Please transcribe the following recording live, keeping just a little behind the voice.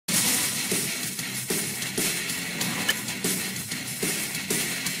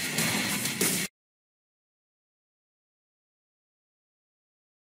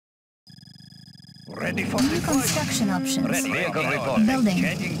Ready for New deployment. construction options. Ready. Vehicle reporting. Building.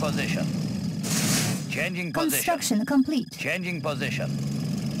 Changing position. Changing position. Construction complete. Changing position.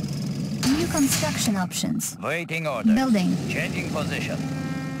 New construction options. Waiting order. Building. Changing position.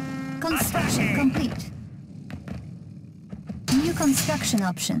 Construction complete. New construction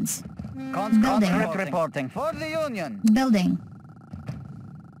options. Building. Conscript reporting. For the Union. Building.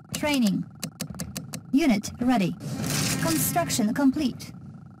 Training. Unit ready. Construction complete.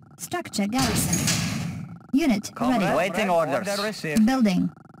 Structure garrison. Unit ready. Waiting orders. Order received. Building.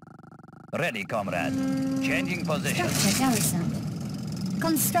 Ready, comrade. Changing position. Structure garrison.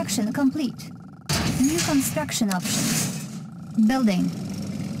 Construction complete. New construction options. Building.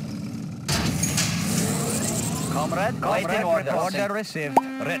 Comrade, waiting orders. Order received.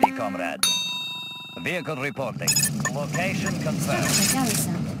 Ready, comrade. Vehicle reporting. Location confirmed. Structure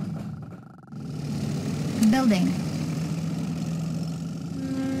garrison. Building.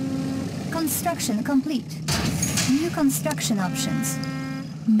 Construction complete. New construction options.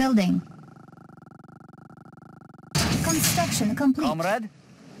 Building. Construction complete. Comrade,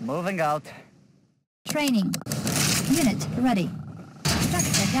 moving out. Training. Unit ready.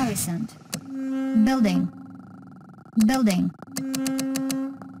 Structure garrisoned. Building. Building.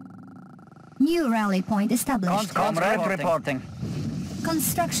 New rally point established. Comrade reporting.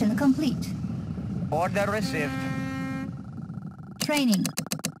 Construction complete. Order received. Training.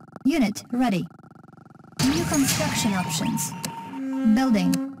 Unit ready. New construction options.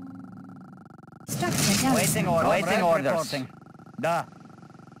 Building. Structure garrison. Waiting orders. Da.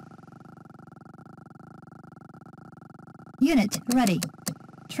 Unit ready.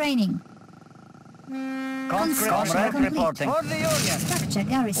 Training. Construction Comrade complete. reporting. For the Union. Structure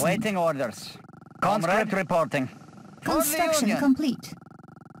garrison. Waiting orders. Comrade reporting. Construction Union. complete.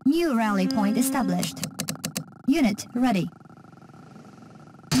 New rally point established. Unit ready.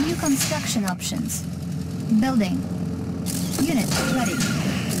 New construction options. Building. Unit ready.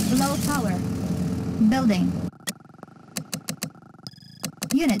 Low power. Building.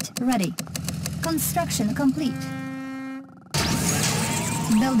 Unit ready. Construction complete.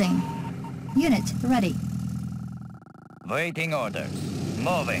 Building. Unit ready. Waiting orders.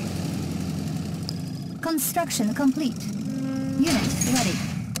 Moving. Construction complete. Unit ready.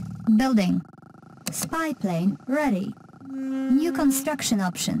 Building. Spy plane ready. New construction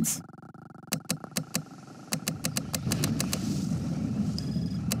options.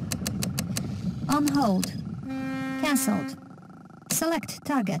 On hold. Cancelled. Select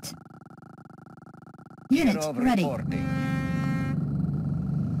target. Unit ready.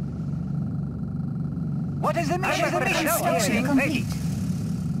 What is the mission? Construction complete.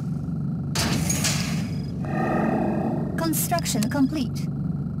 Construction complete.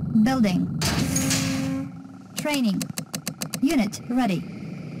 Building. Training. Unit ready.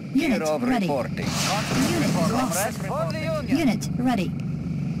 Unit ready. Unit lost. For the Union. Unit ready.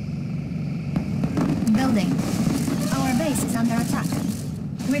 Building. Our base is under attack.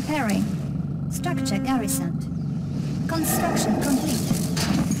 Repairing. Structure garrisoned. Construction complete.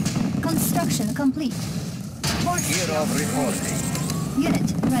 Construction complete. Reporting.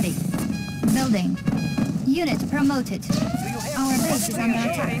 Unit ready. Building. Unit promoted. Our base is under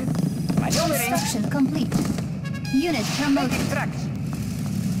attack. Construction complete. Unit promoted.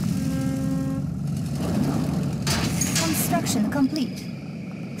 Construction complete.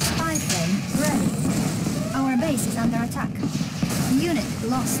 Spy plane ready. Our base is under attack. Unit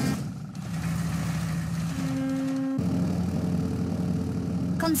lost.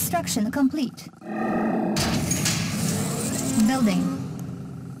 Construction complete. Building.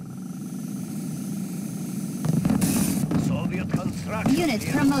 Soviet construction. Unit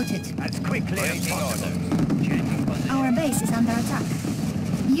promoted. As quickly as possible. Changing position. Our base is under attack.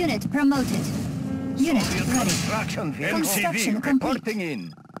 Unit promoted. Unit Soviet ready. construction. Construction MCV complete. reporting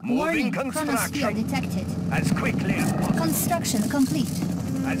in. Warning, Moving chronosphere construction. detected. As quickly as possible. Construction complete.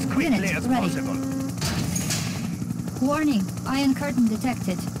 As quickly Unit as ready. possible. Warning, iron curtain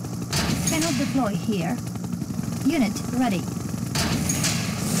detected. Cannot deploy here. Unit ready.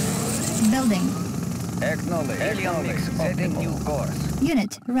 Building. Acknowledge. Setting new course.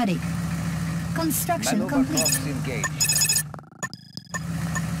 Unit ready. Construction complete. Engaged.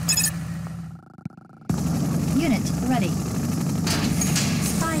 Unit ready.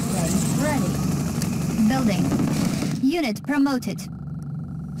 Spy plane ready. Building. Unit promoted.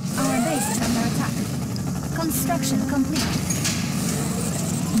 Our base is under attack. Construction complete.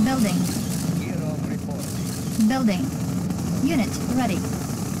 Building. Building. Unit ready.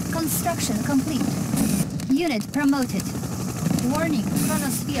 Construction complete. Unit promoted. Warning,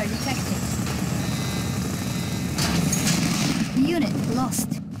 chronosphere detected. Unit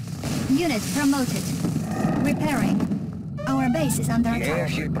lost. Unit promoted. Repairing. Our base is under attack.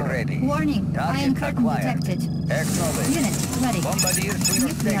 Airship ready. Warning, iron Target curtain acquired. detected. Acknowledged. Unit ready. Bombardier to your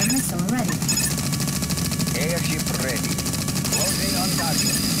Nuclear station. missile ready. Airship ready. Closing on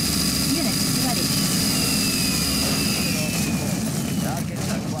target. Unit ready. Target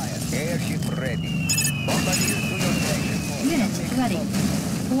acquired. Airship ready. Bombardier to your station. Unit ready.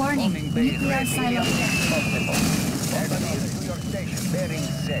 Warning, Bombing base nuclear ready. silo detected. Bombardier to your station. Bearing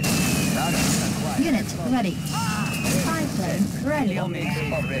set. Target acquired. Unit ready. Spy plane ready. Bombing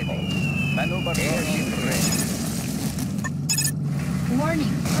ready. Maneuver airship ready.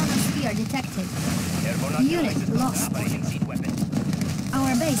 Warning, chronosphere detected. Unit lost.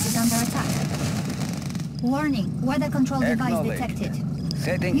 Our base is under attack. Warning, weather control device Acknowledged. detected.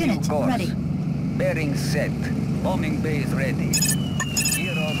 Setting Unit new course. ready. Bearing set. Bombing base ready.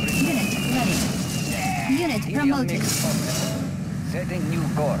 Zero Unit ready. Unit promoted. mix optimal. Setting new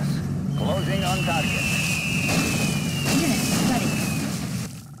course. Closing on target. Unit ready.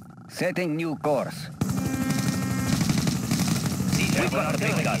 Setting new course. We've got the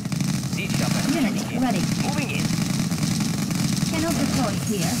big gun. Siege chopper. Unit ready. Moving in. Cannot deploy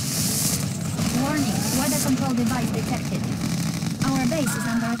here. Warning, weather control device detected. Our base is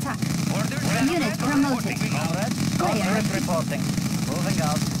under attack. Unit promoted. Player Comrade reporting. Moving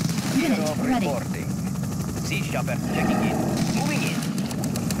out. Unit Zero ready. reporting. Siege chopper. Checking in. Moving in.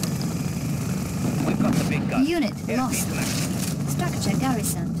 We've got the big gun. Unit Airspeed lost. to maximum. Structure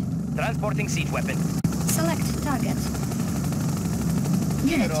garrisoned. Transporting siege weapon. Select target.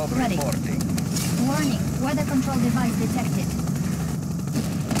 Unit Zero ready. reporting. Warning, weather control device detected.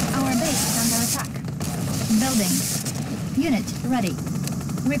 Our base is under attack. Building. Unit ready.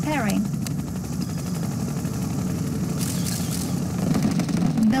 Repairing.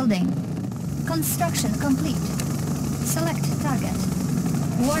 Building. Construction complete. Select target.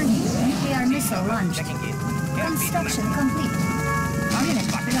 Warning, nuclear missile launched. Checking in. Construction complete. Unit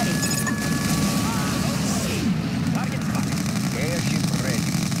ready. Target spotted. Airship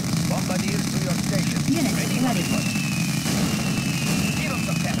ready. Bombardier to your station. Unit ready. Zero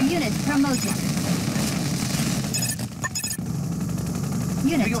to terror. Unit promoted.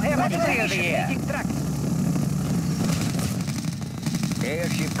 Unit Do you have ready. a clear the air? Making track.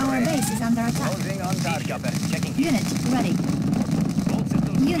 Airship Our ready. base is under attack. Closing on Siege target. chopper. Checking in. Unit ready. All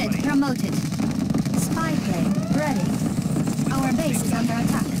systems Unit ready. promoted. Spy plane ready. Our base is under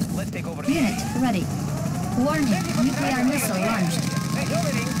attack. Let's take over the Unit ready. Warning, nuclear missile launched.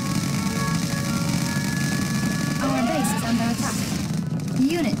 Our base is under attack.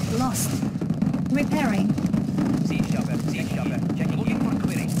 Unit lost. Repairing. Siege chopper. Siege chopper. Checking. Looking for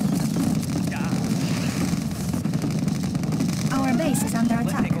query. Our base is under Let's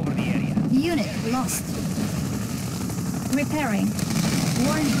attack. take over the area. Unit lost. Repairing.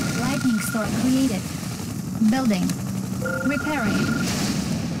 Warning, lightning storm created. Building. Repairing.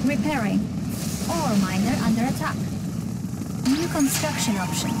 Repairing. Ore miner under attack. New construction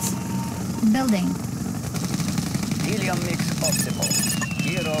options. Building. Helium mix optimal.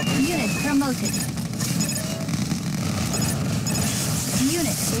 Hero Unit promoted.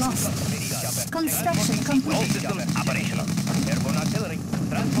 Unit lost. Construction All complete. systems operational. Airborne artillery.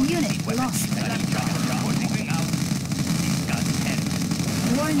 Transporting Unit siege weapon. lost. Moving out. Gun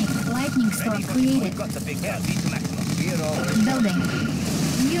 10. Warning, lightning storm Ready for created. We've got the big gun. Speed to maximum. Hero Building.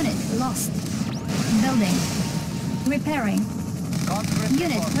 Unit lost. Building. Repairing. contract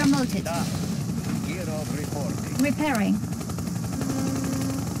Unit reporting. promoted. Hero reporting. Repairing.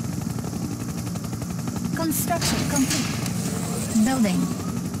 Construction complete. Building.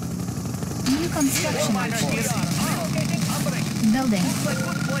 New construction options. Building.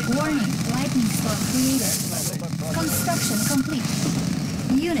 Warning, lightning storm created. Construction complete.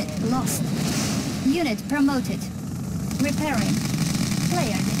 Unit lost. Unit promoted. Repairing.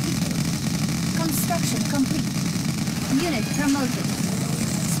 Player defeated. Construction complete. Unit promoted.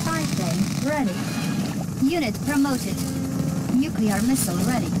 Spy plane ready. Unit promoted. Nuclear missile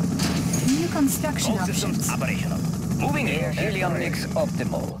ready. New construction All systems options. operational. Moving in. Helium mix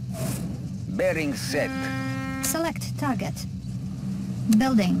optimal. Bearing set. Select target.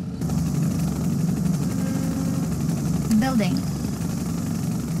 Building. Building.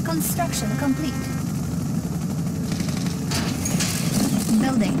 Construction complete.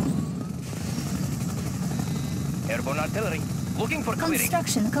 Building. Airborne artillery. Looking for query.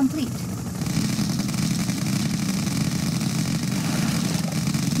 Construction complete.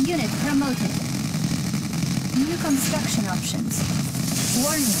 Unit promoted. New construction options.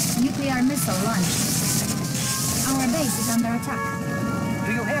 Warning, nuclear missile launched. Our base is under attack.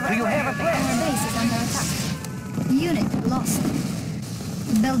 Do you have a plan? Our base is under attack. Unit lost.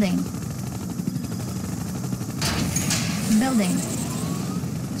 Building. Building.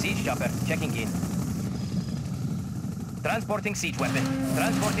 Siege chopper, checking in. Transporting siege weapon.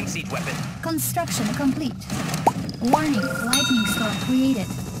 Transporting siege weapon. Construction complete. Warning, lightning storm created.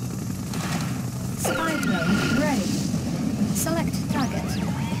 Spy plane ready. Select target.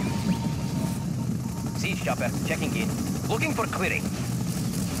 Siege chopper, checking in. Looking for clearing.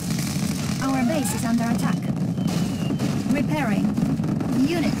 Our base is under attack. Repairing.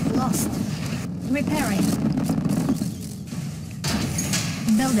 Unit lost. Repairing.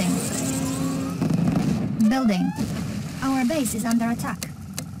 Building. Building. Our base is under attack.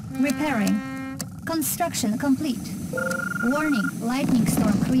 Repairing. Construction complete. Warning, lightning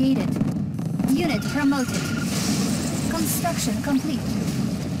storm created. Unit promoted. Construction complete.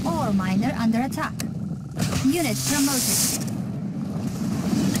 Ore miner under attack. Unit promoted.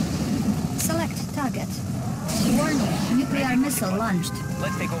 Select target. Warning, nuclear missile launched.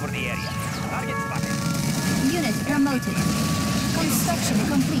 Let's take over the area. Target spotted. Unit promoted. Construction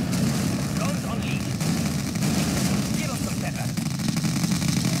complete. Drones unleashed. Give us some pepper.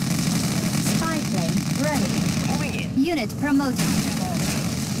 Spy plane ready. Moving in. Unit promoted.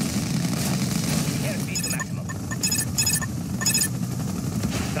 Airspeed to maximum.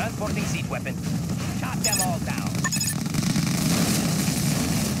 Transporting siege weapon. Shot them all down.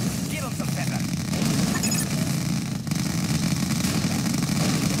 Give them some pepper.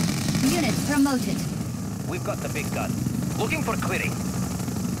 Unit promoted. We've got the big gun. Looking for clearing.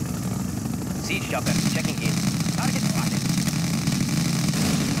 Siege chopper, checking in. Target spotted.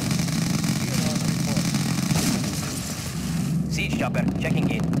 Siege chopper, checking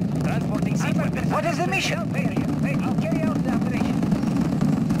in. Transporting siege weapon. What is the mission? I'll carry out the operation.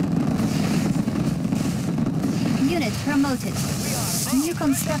 Unit promoted. New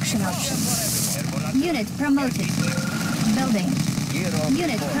construction options. Unit promoted. Building.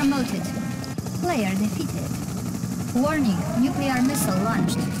 Unit promoted. Player defeated. Warning, nuclear missile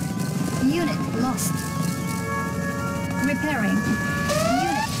launched. Unit lost. Repairing.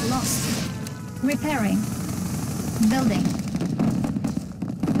 Unit lost. Repairing. Building.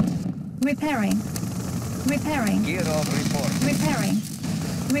 Repairing. Repairing. Gear of report. Repairing.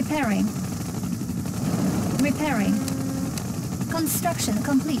 Repairing. Repairing. Construction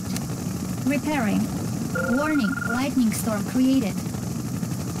complete. Repairing. Warning, lightning storm created.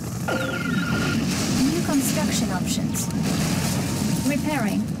 New construction options.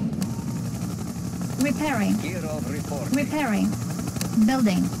 Repairing. Repairing. Gear of report. Repairing.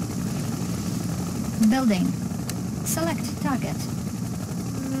 Building. Building. Select target.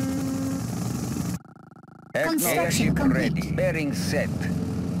 Construction Airship complete. ready. Bearing set.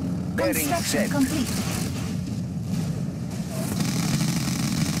 Bearing Construction set. complete.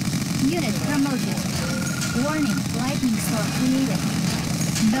 Unit promoted. Warning, lightning storm created.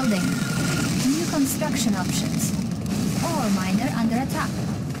 Building. New construction options. Ore miner under attack.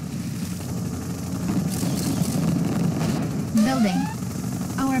 Building.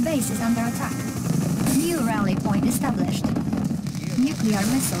 Our base is under attack. New rally point established. Nuclear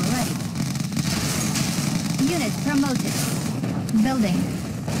missile ready. Unit promoted. Building.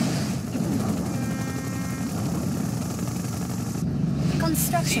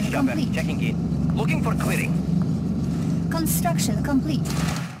 Construction Siege chopper, complete. checking in. Looking for clearing. Construction complete.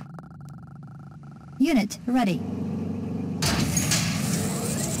 Unit ready.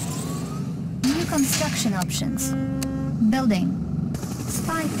 New construction options. Building.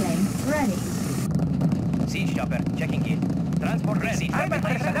 Spy plane ready. Siege chopper, checking in. Transport ready.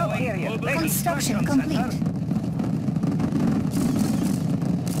 Construction complete.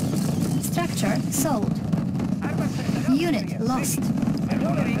 Structure sold. Unit lost.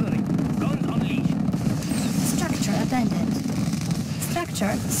 Guns unleashed. Structure abandoned.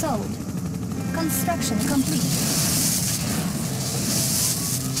 Structure sold. Construction complete.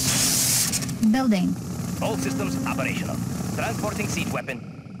 Building. All systems operational. Transporting siege weapon.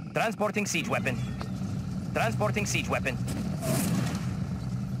 Transporting siege weapon. Transporting siege weapon.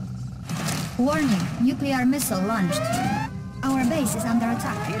 Warning, nuclear missile launched. Our base is under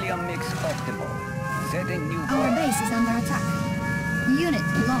attack. Helium mix optimal. Setting new Our base is under attack. Unit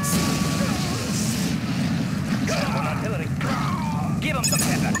lost. Gun artillery. Give them some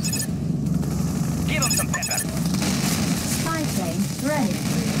pepper. Give them some pepper. Spy plane ready.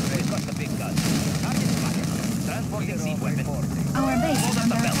 We've got the big gun. Target spotted. Transporting siege weapon. Our base is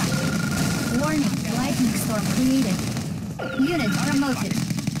under attack. Warning, lightning storm created. Unit promoted.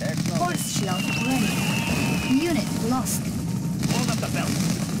 Force shield ready. Unit lost. Hold up the belt.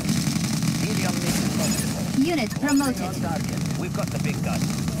 helium mix optimal. Unit promoted. Target. We've got the big gun.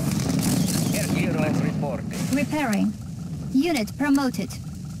 Gear of reporting. Repairing. Unit promoted.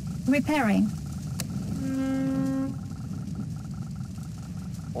 Repairing.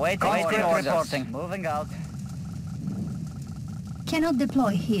 Waiting orders. Reporting. Moving out. Cannot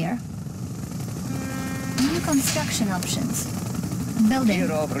deploy here. New construction options. Building.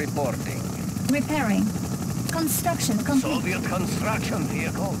 Hero reporting. Repairing. Construction complete. Soviet construction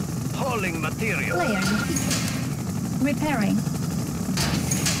vehicle. Hauling material. Player defeated. Repairing.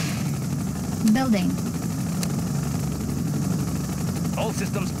 Building. All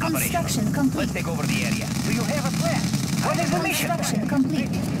systems Construction operational. complete. Let's take over the area. Do you have a plan? What is the mission? Construction complete.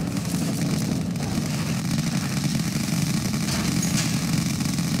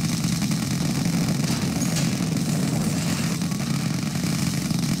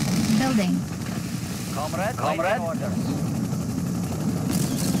 Building. Comrade. Orders.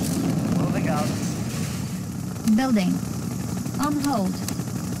 Moving out. Building. On hold.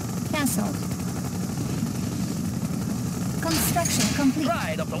 Cancelled. Construction complete.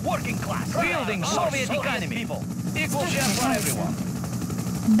 Pride of the working class. Building Soviet economy. People. Equal share for everyone.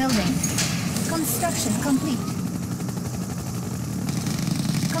 Building. Construction complete.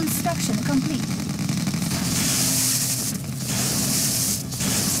 Construction complete.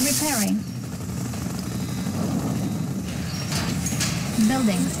 Repairing.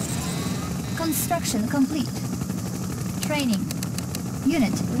 Building. Construction complete. Training.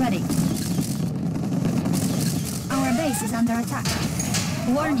 Unit ready. Our base is under attack.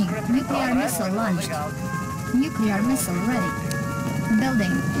 Warning, nuclear missile launched. Nuclear missile ready.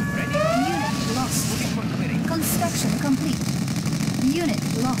 Building. Unit lost. Construction complete. Unit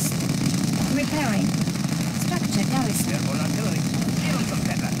lost. Repairing. Structure garrison.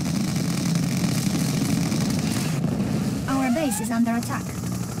 Our base is under attack.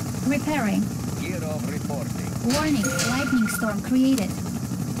 Repairing. Hero reporting. Warning, lightning storm created.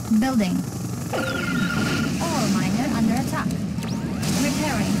 Building. All miner under attack.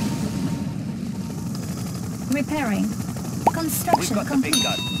 Repairing. Repairing. Construction We've got the big complete.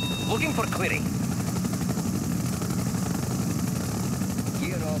 gun. Looking for clearing.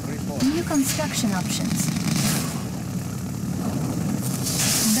 Hero reporting. New construction options.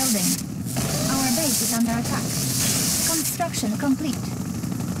 Building. Our base is under attack. Construction complete.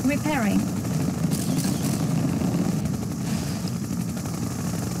 Repairing.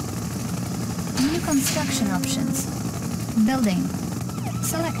 New construction options. Building.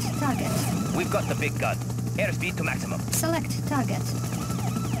 Select target. We've got the big gun. Airspeed to maximum. Select target.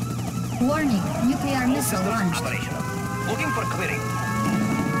 Warning, nuclear missile Systems launched. operational. Looking for clearing.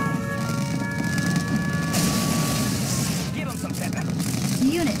 Give them some pepper.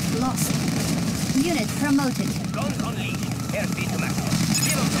 Unit lost. Unit promoted. Guns unleashed. Airspeed to maximum.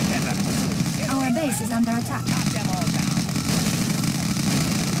 Give them some pepper. Our base is under attack. Knock them all down.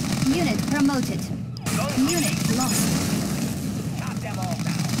 Unit promoted. Guns Unit lost. Knock them all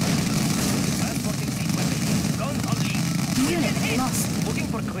down. Transporting seat weapons. Guns unleashed. Unit lost. Looking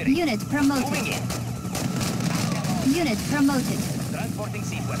for clearing. Unit Moving promoted. in. Unit promoted. Transporting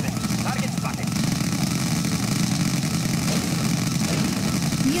seat weapons. Target spotted.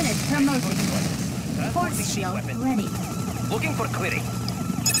 Unit promoted. Transporting Force seat shield weapons. ready. Looking for clearing.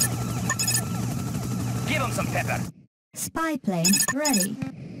 Give them some pepper. Spy plane ready.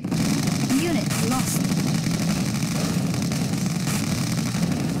 Unit lost.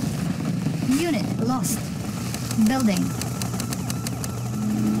 Unit lost. Building.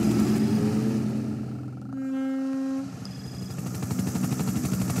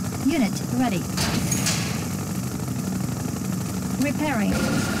 Unit ready. Repairing.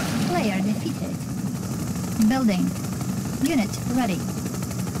 Player defeated. Building. Unit ready.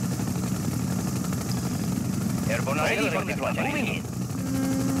 Airborne artillery deployment. Moving in.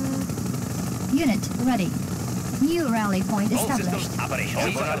 Unit ready. New rally point All established. systems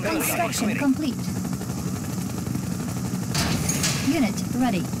operational. Construction complete. Unit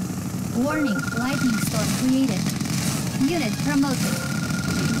ready. Warning, lightning storm created. Unit promoted.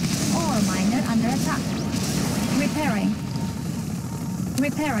 All miner under attack. Repairing.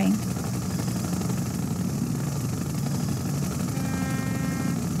 Repairing.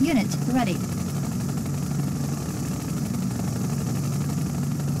 Unit ready.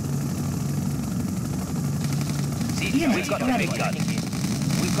 Unit We've got the ready. big gun.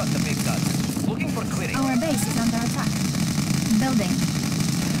 We've got the big gun. Looking for clearing. Our base is under attack. Building.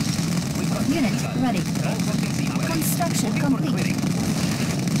 We've got the Unit big gun. ready. Transporting seat weapons. Construction Looking for complete. clearing.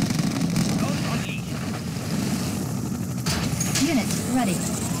 Guns unleashed. Unit ready.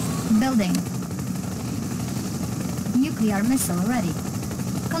 Building. Nuclear missile ready.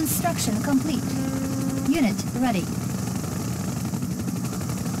 Construction complete. Unit ready.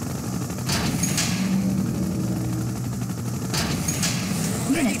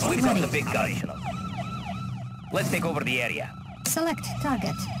 Unit We've got ready. the big gun. Let's take over the area. Select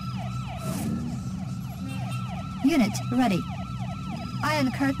target. Unit ready.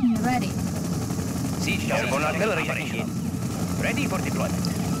 Iron curtain ready. Siege chopper. Airborne artillery checking in. Ready for deployment.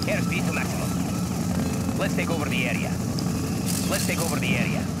 Airspeed to maximum. Let's take over the area. Let's take over the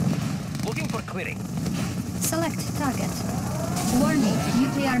area. Looking for clearing. Select target. Warning,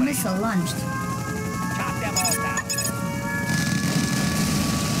 nuclear missile launched. Chop them all down.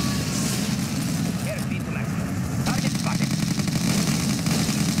 Airspeed to maximum. Target spotted.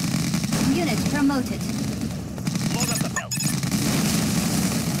 Unit promoted. Load up the belt.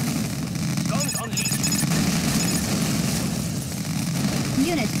 Guns unleashed.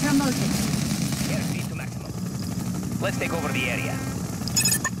 Unit promoted. Airspeed to maximum. Let's take over the area.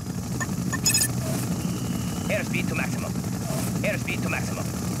 Airspeed to maximum. Airspeed to maximum.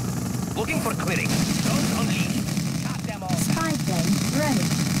 Looking for clearing. Guns unleashed. Chop them all down. Spy plane ready.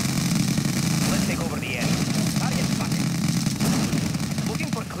 Let's take over the area. Target spotted. Looking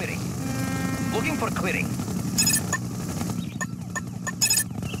for clearing. Looking for clearing.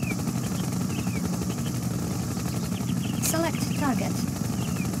 Select target.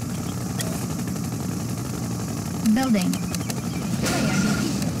 Building. Player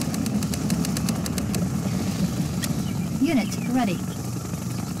defeated. Unit ready.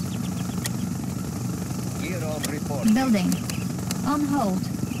 Gear of report. Building. On hold.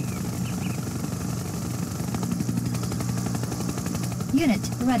 Unit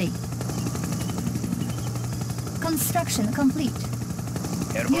ready. Construction complete.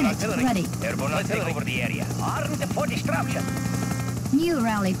 Airborne Unit artillery. ready. Airborne artillery. Take over the area. Armed for destruction. New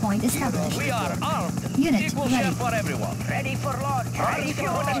rally point established. We are armed. Unit Equal ready. share for everyone. Ready for launch. Ready for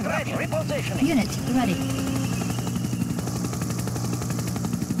launch. Ready. Repositioning. Unit ready.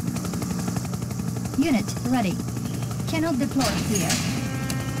 Unit ready. Cannot deploy here.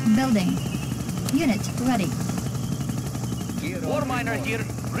 Building. Unit ready. Gear of War miner report. here.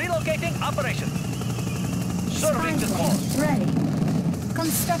 Relocating operation. Spy Serving the plane cause. ready.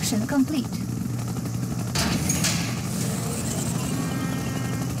 Construction complete.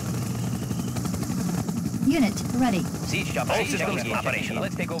 Unit ready. Siege chopper. All systems operational.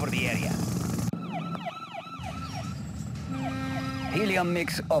 Let's take over the area. Helium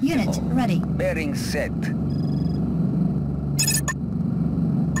mix optimal. Unit ready. Bearing set.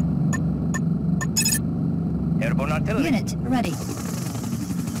 Airborne artillery. Unit ready.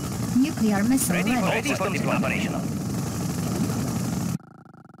 Nuclear missile Ready for all ready. systems operational.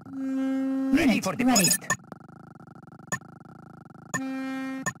 Ready Unit for ready. deployment.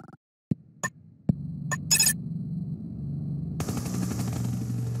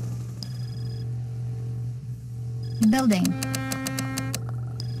 Building.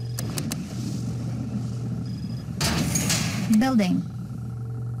 Building.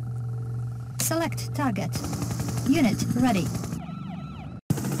 Select target. Unit ready.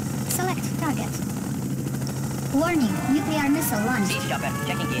 Select target. Warning, nuclear missile launched. Siege chopper.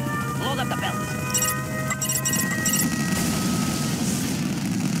 Checking in. Load up the belt.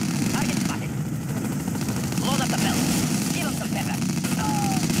 Target spotted. Load up the belt. Give him some pepper.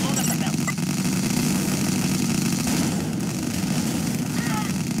 Load up the belt.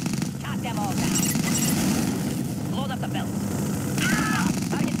 Shot them all down. Load up the belt.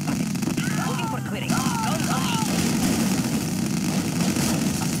 Target spotted. Looking for clearing. Guns unleashed.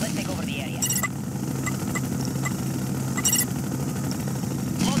 Let's take over the area.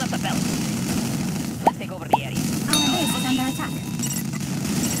 Load up the belt. Let's take over the area. Our base is under attack.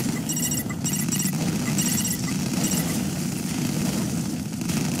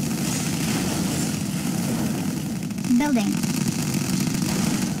 Building.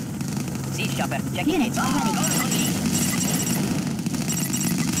 Siege chopper. Checking Unit in. ready. Guns unleashed.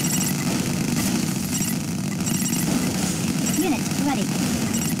 Unit ready.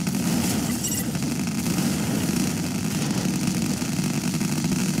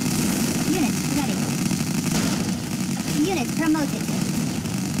 Unit ready. Unit promoted.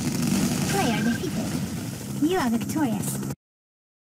 Player defeated. You are victorious.